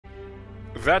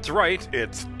That's right,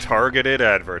 it's targeted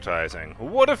advertising.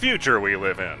 What a future we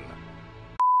live in!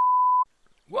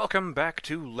 Welcome back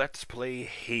to Let's Play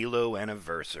Halo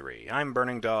Anniversary. I'm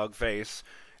BurningDogFace,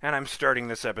 and I'm starting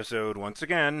this episode once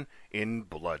again in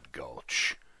Blood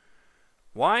Gulch.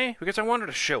 Why? Because I wanted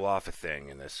to show off a thing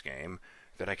in this game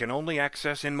that I can only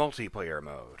access in multiplayer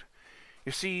mode.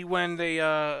 You see, when they,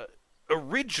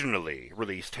 originally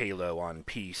released Halo on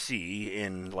PC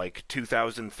in,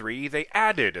 2003, they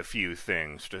added a few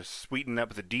things to sweeten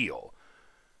up the deal.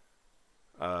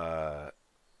 And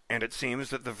it seems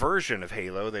that the version of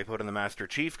Halo they put in the Master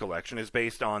Chief Collection is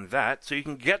based on that, so you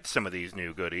can get some of these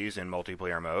new goodies in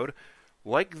multiplayer mode,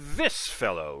 like this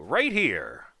fellow, right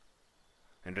here.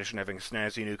 In addition to having a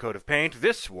snazzy new coat of paint,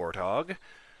 this Warthog,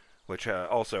 which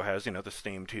also has, the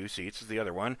same two seats as the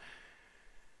other one,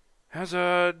 has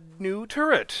a new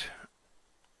turret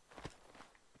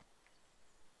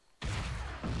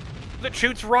that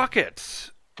shoots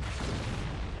rockets.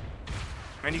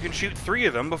 And you can shoot 3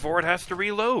 of them before it has to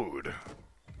reload.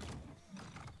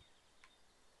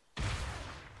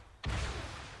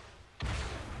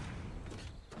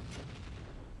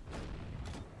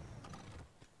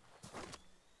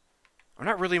 I'm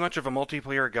not really much of a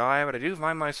multiplayer guy, but I do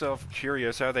find myself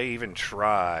curious how they even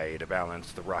try to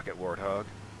balance the rocket Warthog.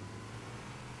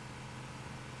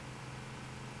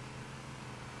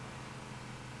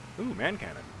 Ooh, man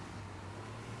cannon.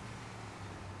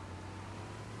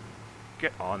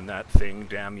 Get on that thing,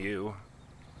 damn you.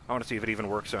 I want to see if it even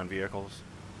works on vehicles.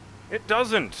 It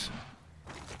doesn't!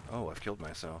 Oh, I've killed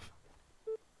myself.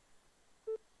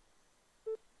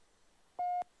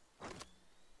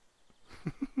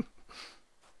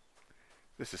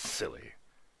 This is silly.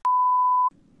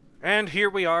 And here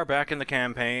we are back in the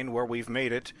campaign where we've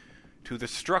made it to the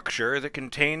structure that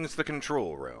contains the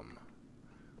control room.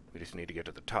 We just need to get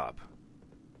to the top.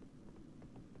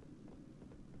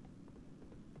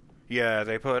 Yeah,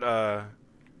 they put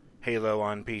Halo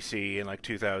on PC in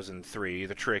 2003.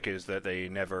 The trick is that they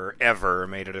never ever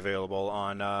made it available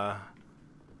on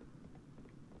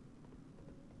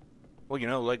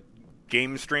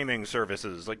game streaming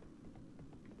services,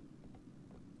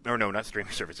 or no, not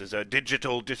streaming services,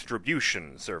 digital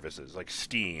distribution services like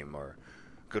Steam or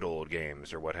Good Old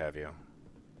Games or what have you.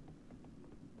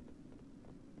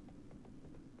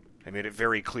 They made it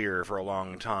very clear for a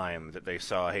long time that they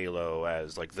saw Halo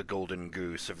as, the golden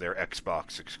goose of their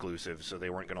Xbox exclusives, so they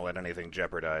weren't going to let anything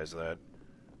jeopardize that.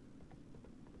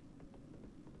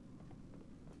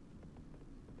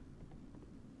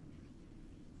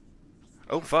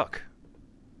 Oh, fuck.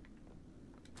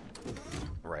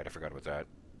 Right, I forgot about that.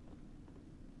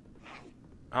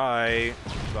 Hi.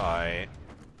 Bye.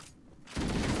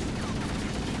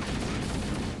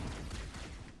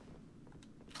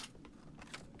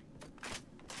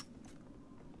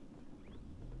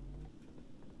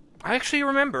 I actually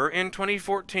remember in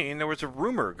 2014 there was a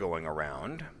rumor going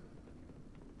around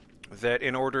that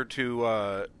in order to,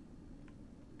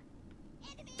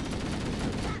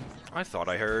 I thought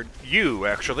I heard you,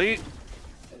 actually.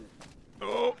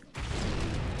 Oh.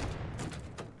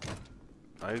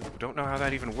 I don't know how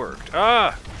that even worked.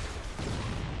 Ah!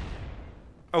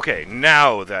 Okay,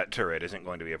 now that turret isn't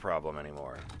going to be a problem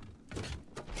anymore.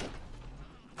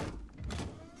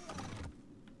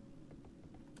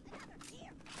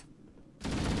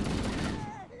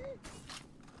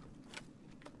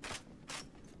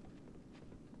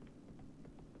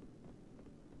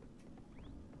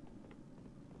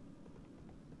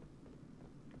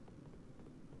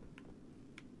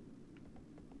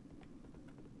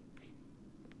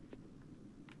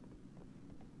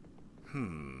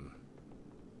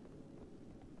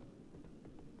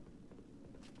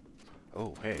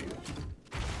 Oh, hey.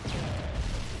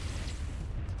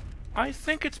 I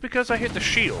think it's because I hit the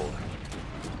shield.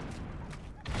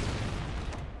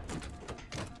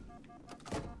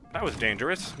 That was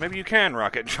dangerous. Maybe you can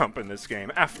rocket jump in this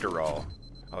game, after all.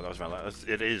 Oh, that was my last...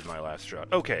 It is my last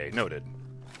shot. Okay, noted.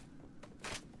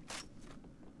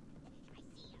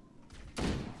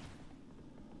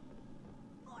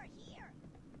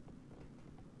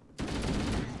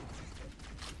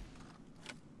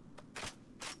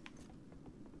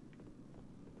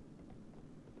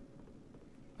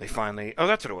 They finally... Oh,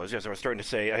 that's what it was. Yes, I was starting to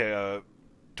say,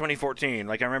 2014,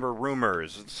 I remember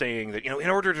rumors saying that, in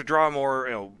order to draw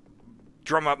more,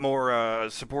 drum up more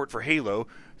support for Halo,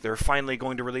 they're finally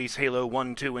going to release Halo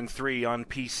 1, 2, and 3 on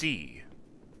PC.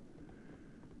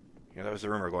 That was the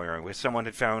rumor going around. Someone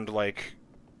had found,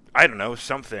 I don't know,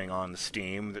 something on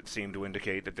Steam that seemed to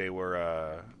indicate that they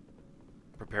were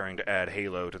preparing to add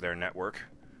Halo to their network.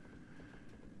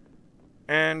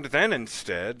 And then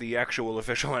instead, the actual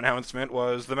official announcement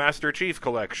was the Master Chief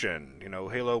Collection. You know,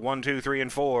 Halo 1, 2, 3,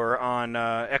 and 4 on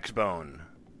Xbone.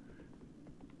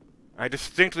 I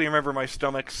distinctly remember my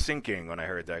stomach sinking when I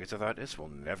heard that, because I thought, this will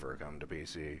never come to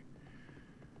PC.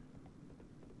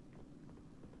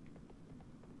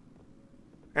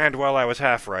 And while I was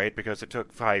half right, because it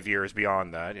took 5 years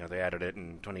beyond that, you know, they added it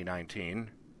in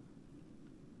 2019.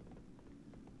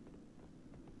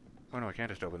 Oh no, I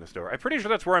can't just open this door. I'm pretty sure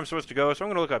that's where I'm supposed to go, so I'm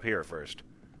going to look up here first.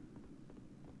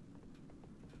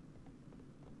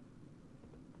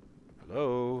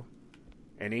 Hello?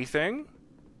 Anything?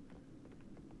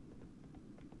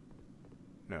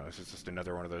 No, this is just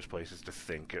another one of those places to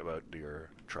think about your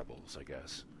troubles, I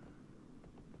guess.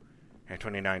 In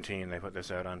 2019, they put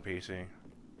this out on PC.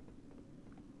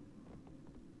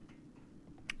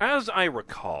 As I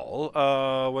recall,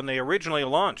 when they originally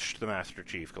launched the Master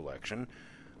Chief Collection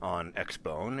on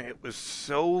Xbone, it was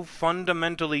so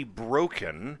fundamentally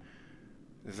broken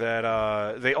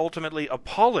that they ultimately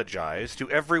apologized to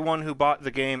everyone who bought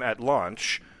the game at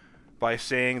launch by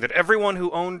saying that everyone who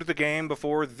owned the game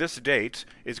before this date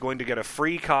is going to get a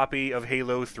free copy of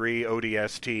Halo 3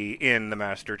 ODST in the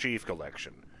Master Chief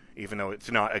Collection, even though it's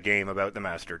not a game about the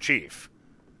Master Chief.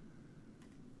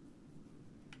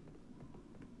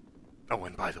 Oh,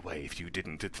 and by the way, if you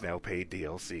didn't, it's now paid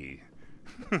DLC.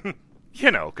 You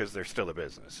know, because they're still a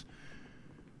business.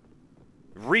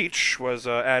 Reach was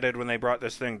added when they brought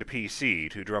this thing to PC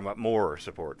to drum up more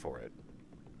support for it.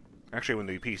 Actually, when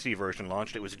the PC version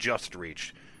launched, it was just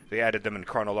Reach. They added them in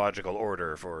chronological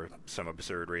order for some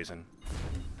absurd reason.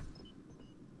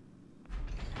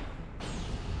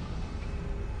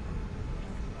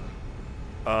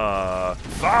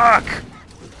 Fuck!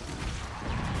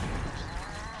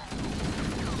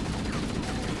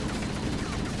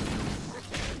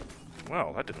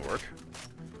 Well, that didn't work.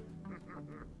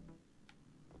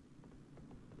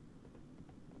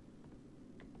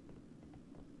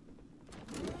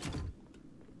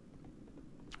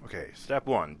 Okay, step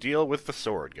 1. Deal with the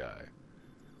sword guy.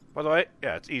 By the way,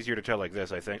 yeah, it's easier to tell like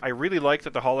this, I think. I really like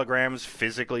that the holograms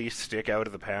physically stick out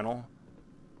of the panel.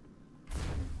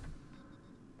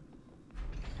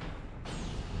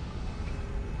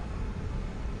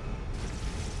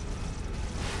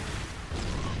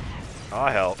 Ah,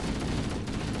 hell.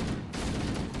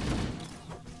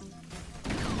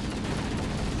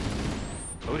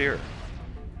 Oh dear.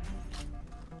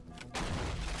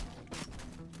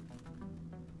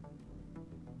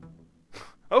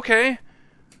 Okay.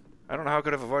 I don't know how I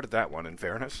could have avoided that one, in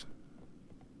fairness.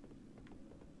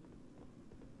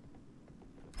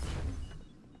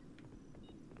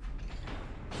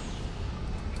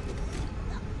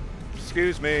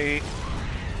 Excuse me.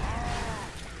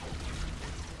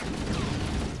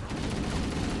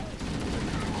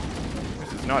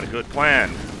 This is not a good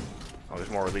plan. Oh, there's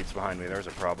more elites behind me. There's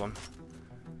a problem.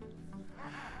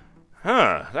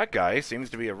 Huh, that guy seems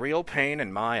to be a real pain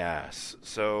in my ass.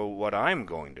 So what I'm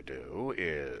going to do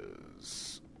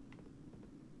is...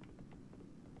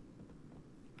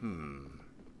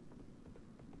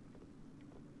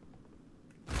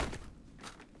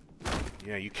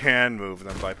 Yeah, you can move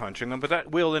them by punching them, but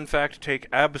that will, in fact, take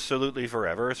absolutely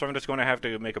forever, so I'm just going to have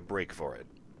to make a break for it.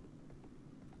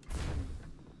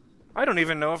 I don't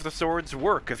even know if the swords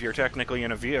work if you're technically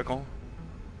in a vehicle.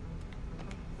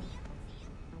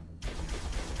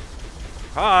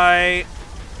 Hi!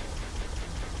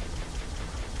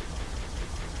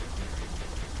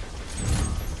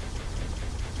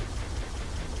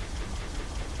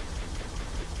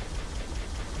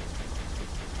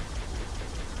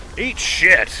 Eat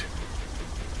shit!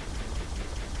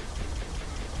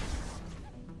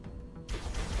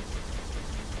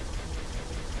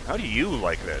 How do you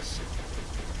like this?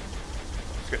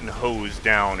 Just getting hosed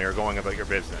down here, going about your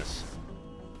business.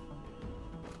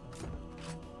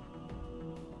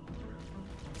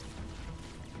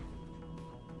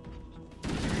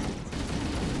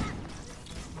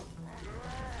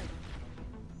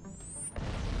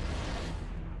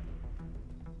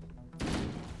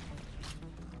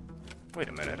 Wait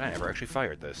a minute, I never actually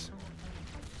fired this.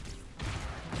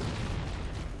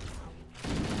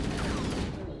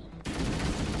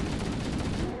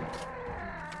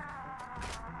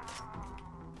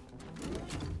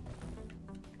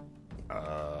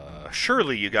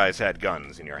 Surely you guys had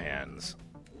guns in your hands.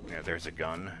 Yeah, there's a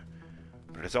gun.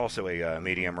 But it's also a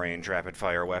medium-range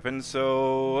rapid-fire weapon,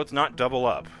 so let's not double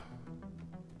up.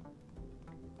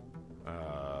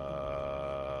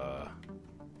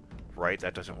 Right,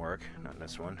 that doesn't work. Not in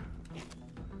this one.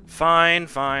 Fine,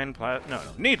 fine. No,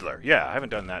 Needler. Yeah, I haven't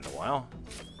done that in a while.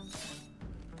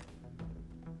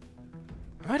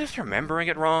 Am I just remembering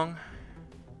it wrong?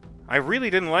 I really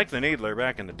didn't like the Needler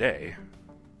back in the day.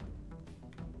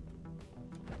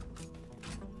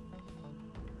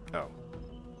 Oh.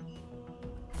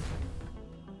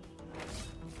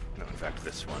 No, in fact,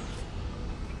 this one.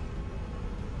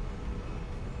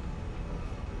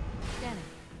 Scanning.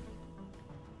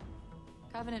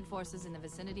 Covenant forces in the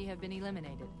vicinity have been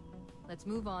eliminated. Let's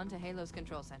move on to Halo's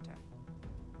control center.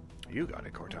 You got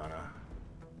it, Cortana.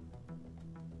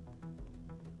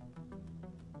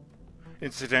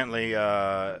 Incidentally,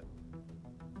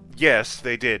 yes,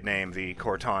 they did name the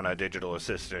Cortana digital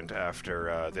assistant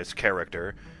after this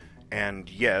character. And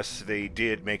yes, they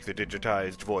did make the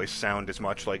digitized voice sound as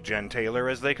much like Jen Taylor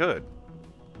as they could.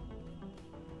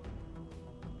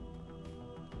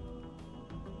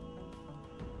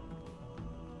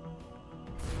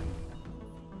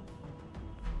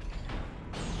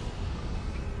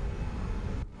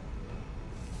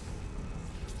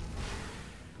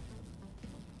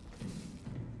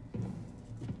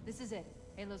 This is it.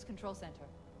 Halo's control center.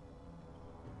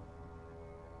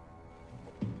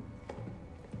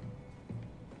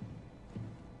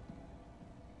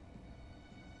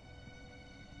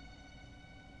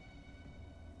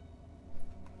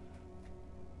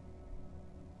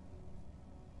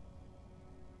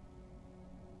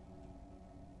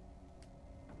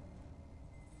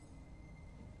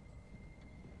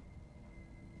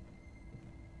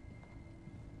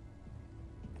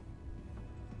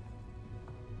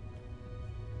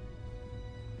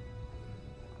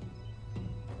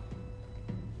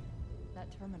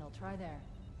 Terminal, try there.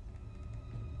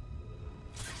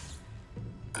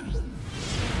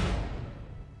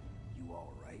 You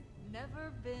all right?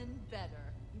 Never been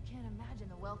better. You can't imagine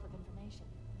the wealth of information.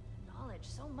 Knowledge,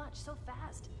 so much, so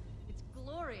fast. It's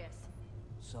glorious.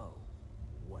 So,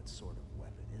 what sort of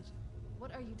weapon is it?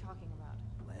 What are you talking about?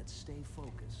 Let's stay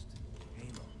focused.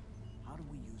 Halo, how do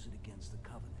we use it against the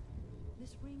Covenant?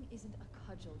 This ring isn't a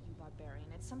cudgel, you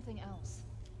barbarian. It's something else.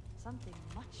 Something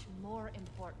much more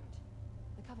important.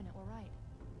 The Covenant were right.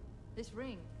 This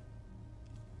ring,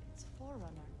 it's a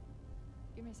Forerunner.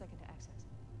 Give me a second to access.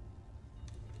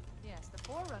 Yes, the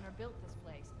Forerunner built this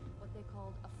place, what they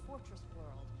called a fortress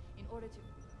world, in order to...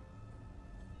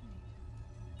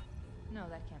 Wait. No,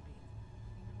 that can't be.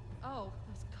 Oh,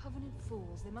 those Covenant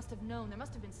fools. They must have known. There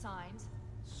must have been signs.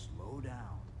 Slow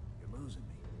down. You're losing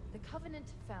me. The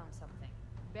Covenant found something,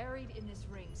 buried in this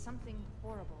ring, something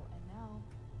horrible, and now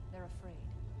they're afraid.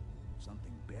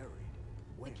 Something buried?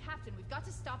 Wait. The captain. We've got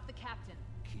to stop the captain.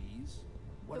 Keys?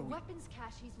 The weapons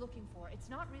cache he's looking for. It's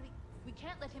not really... We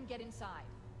can't let him get inside.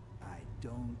 I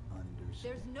don't understand.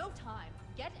 There's no time.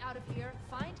 Get out of here,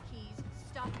 find keys,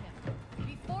 stop him.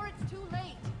 Before it's too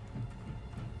late!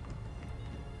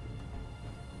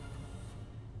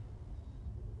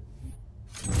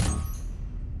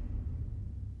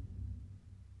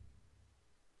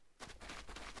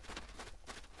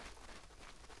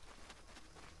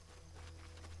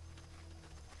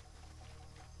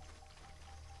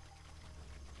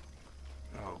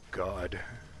 God.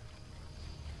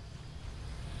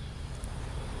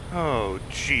 Oh,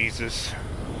 Jesus.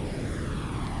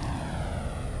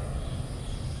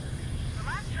 The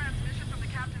last transmission from the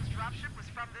captain's dropship was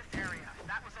from this area.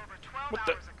 That was over 12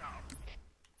 hours ago.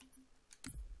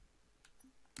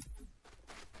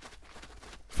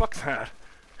 Fuck that.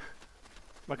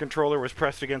 My controller was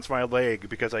pressed against my leg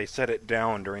because I set it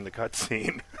down during the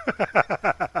cutscene.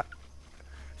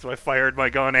 So I fired my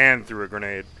gun and threw a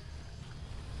grenade.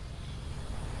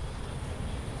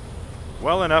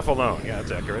 Well enough alone. Yeah,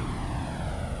 that's accurate.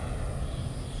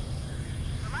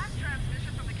 The last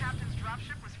transmission from the captain's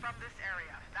dropship was from this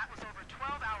area. That was over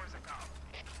 12 hours ago.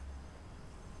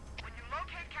 When you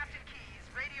locate Captain Keyes,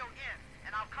 radio in,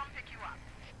 and I'll come pick you up.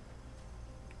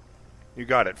 You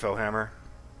got it, Philhammer.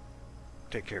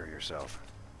 Take care of yourself.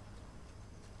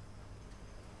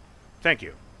 Thank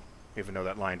you. Even though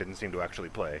that line didn't seem to actually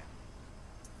play.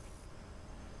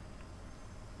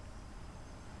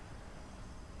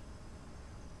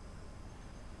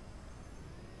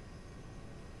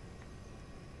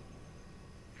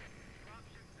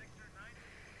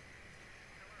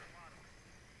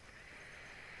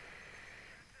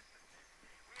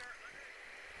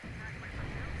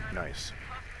 Nice.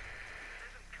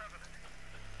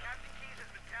 Captain Keyes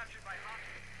has been captured by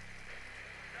hostiles.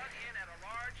 Dug in at a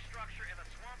large structure in a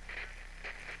swamp.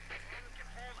 Only can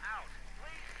hold out.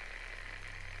 Please.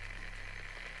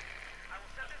 I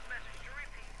will send this message to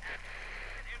repeat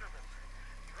at intervals.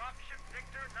 Dropship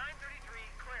Victor 933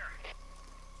 clear.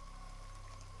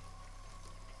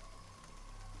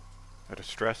 A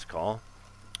distress call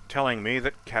telling me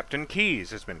that Captain Keyes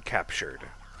has been captured.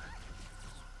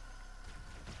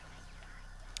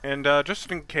 And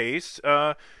just in case,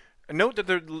 note that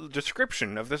the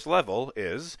description of this level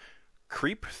is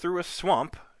creep through a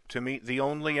swamp to meet the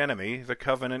only enemy the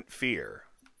Covenant fear.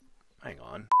 Hang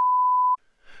on.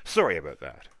 Sorry about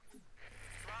that.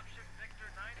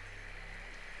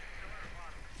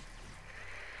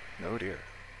 Oh dear.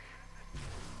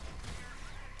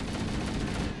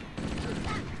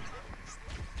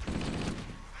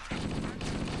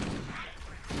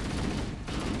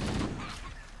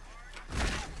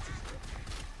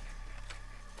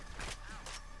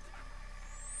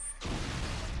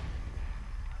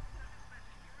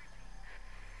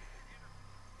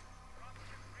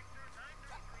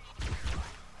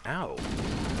 Ow.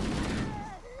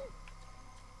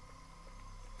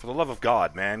 For the love of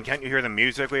God, man, can't you hear the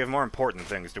music? We have more important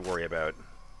things to worry about.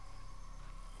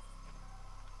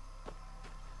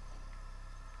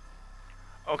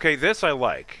 Okay, this I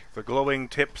like. The glowing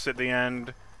tips at the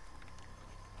end.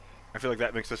 I feel like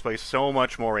that makes this place so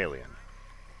much more alien.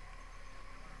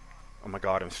 Oh my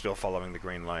god, I'm still following the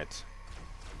green lights.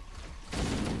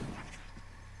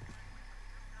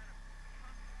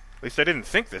 At least I didn't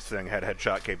think this thing had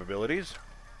headshot capabilities.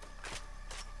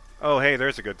 Oh, hey,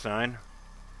 there's a good sign.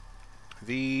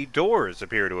 The doors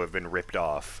appear to have been ripped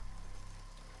off.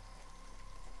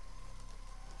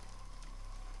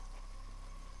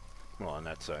 Well, on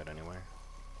that side, anyway.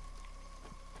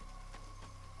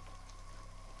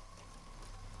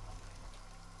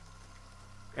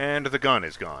 And the gun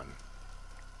is gone.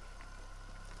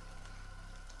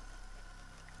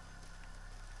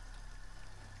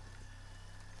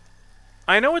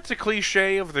 I know it's a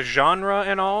cliche of the genre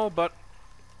and all, but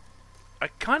I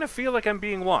kind of feel like I'm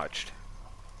being watched.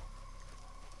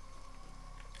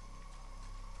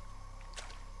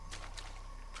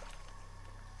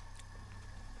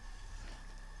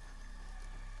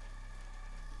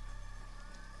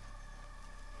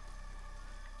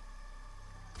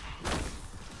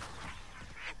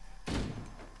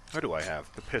 What do I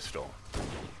have? The pistol.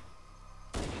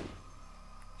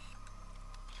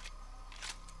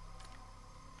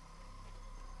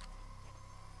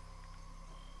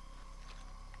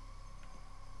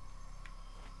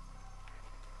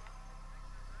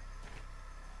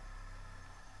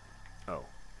 Oh.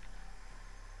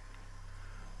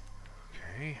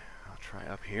 Okay, I'll try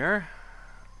up here.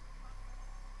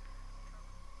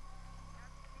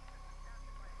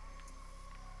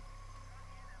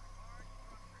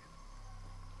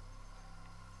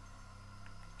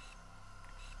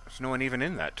 There's no one even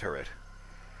in that turret.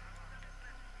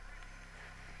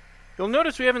 You'll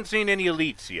notice we haven't seen any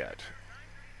elites yet.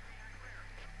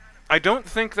 I don't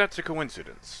think that's a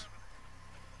coincidence.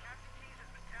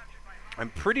 I'm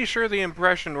pretty sure the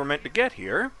impression we're meant to get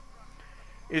here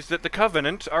is that the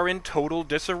Covenant are in total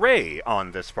disarray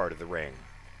on this part of the ring.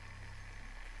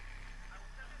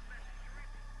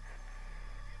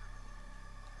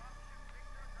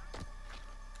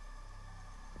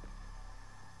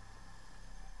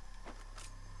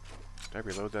 Did I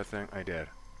reload that thing? I did.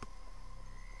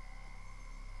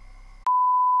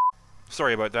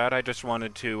 Sorry about that, I just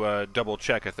wanted to double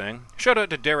check a thing. Shout out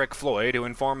to Derek Floyd, who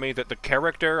informed me that the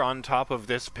character on top of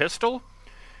this pistol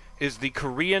is the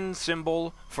Korean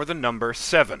symbol for the number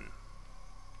 7.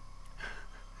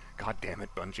 God damn it,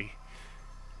 Bungie.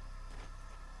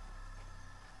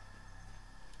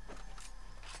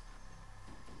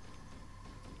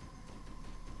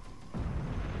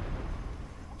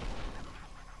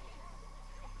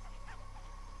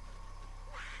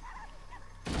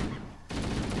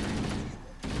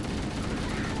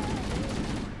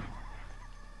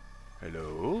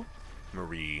 Hello?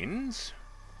 Marines?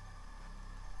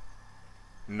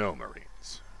 No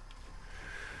Marines.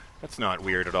 That's not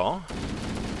weird at all.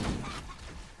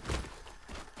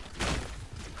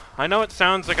 I know it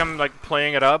sounds like I'm, like,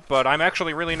 playing it up, but I'm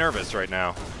actually really nervous right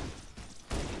now.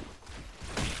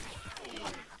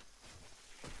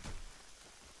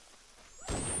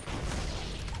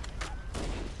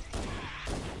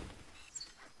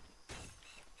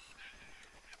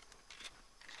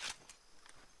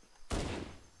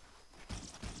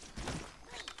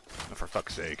 For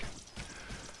fuck's sake.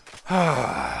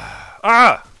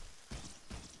 Ah!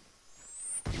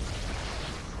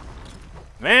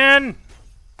 Man!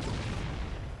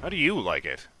 How do you like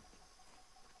it?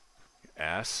 You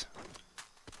ass.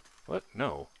 What?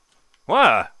 No.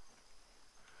 What?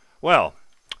 Well,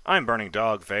 I'm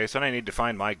BurningDogFace, and I need to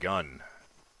find my gun.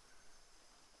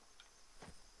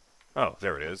 Oh,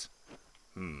 there it is.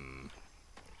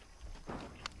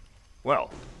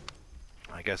 Well,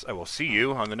 I guess I will see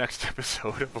you on the next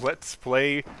episode of Let's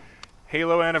Play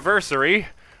Halo Anniversary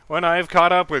when I've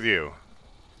caught up with you.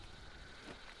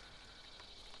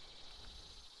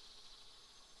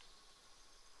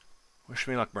 Wish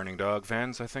me luck, Burning Dog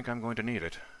fans. I think I'm going to need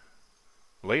it.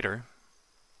 Later.